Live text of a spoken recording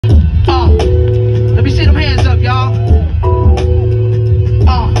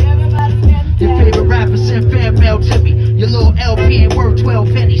he ain't worth 12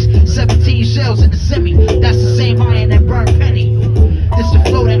 pennies. 17 shells in the semi, that's the same iron that burned Penny. This the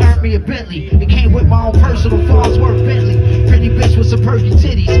flow that earned me a Bentley. It came with my own personal Farnsworth Bentley. Pretty bitch with some perky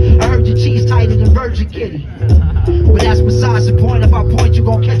titties. I heard your cheese tighter than Virgin Kitty. But that's besides the point. If I point, you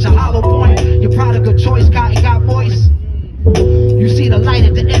gon' catch a hollow point. Your product of choice, cotton got moist. You see the light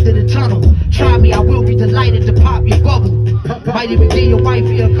at the end of the tunnel. Try me, I will be delighted to pop your bubble. Might even give your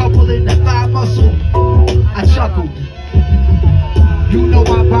wifey a couple in the thigh muscle. I chuckled. You know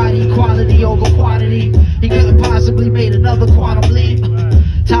my body, quality over quantity. He couldn't possibly made another quantum leap.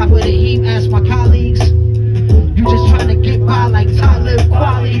 Top of the heap, ask my colleagues. You just trying to get by like Talib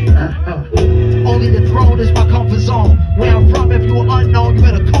Kweli. Only the throne is my comfort zone. Where I'm from, if you're unknown, you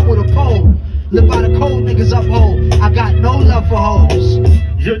better come with a pole. Live by the cold niggas uphold. I got no love for hoes.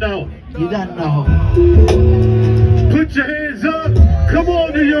 You know. You don't know. Put your hands up. Come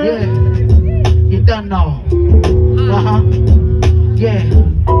on, New York. Yeah. You don't know. Yeah.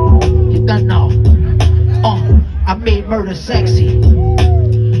 You don't know. I made murder sexy.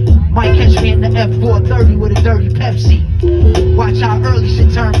 Might catch me in the F430 with a dirty Pepsi. Watch how early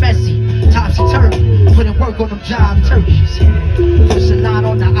shit turn messy. Topsy-turvy, putting work on them job turkeys. Push a lot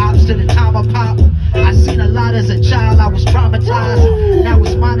on the ops to the time I pop. I seen a lot as a child, I was traumatized. Now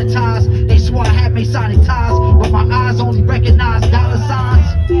it's monetized. They swore I had Masonic ties, but my eyes only recognize dollar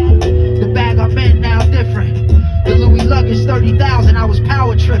signs. The bag I'm in now different. The Louis luggage 30,000, I was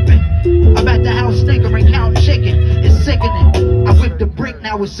power tripping. I'm at the house snickering, counting chicken. It's sickening. I whipped the brick,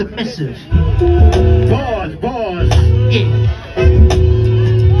 now it's submissive. Bars. Yeah.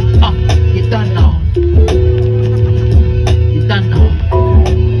 You done know. You done know.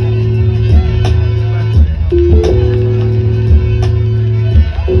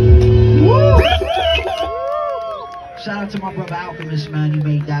 Woo! Shout out to my brother Alchemist, man. He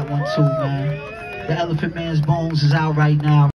made that one too, man. The Elephant Man's Bones is out right now.